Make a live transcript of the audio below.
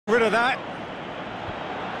Rid of that.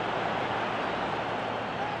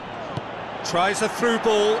 Tries a through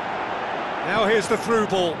ball. Now here's the through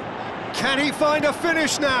ball. Can he find a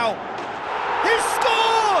finish now? He's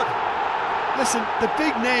scored! Listen, the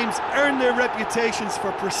big names earn their reputations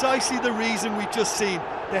for precisely the reason we've just seen.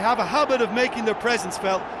 They have a habit of making their presence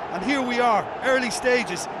felt, and here we are, early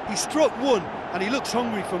stages. He struck one, and he looks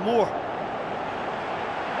hungry for more.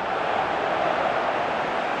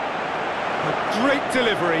 A great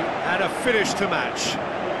delivery and a finish to match.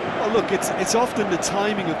 Well, look, it's often the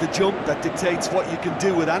timing of the jump that dictates what you can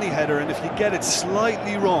do with any header, and if you get it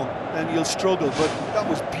slightly wrong, then you'll struggle, but that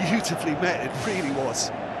was beautifully met, it really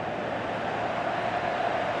was.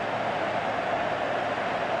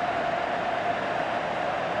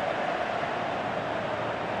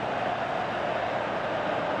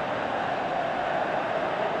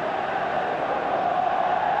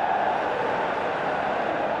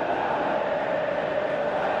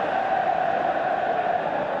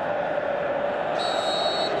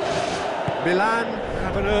 Milan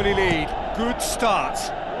have an early lead. Good start.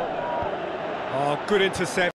 Oh, good intercept.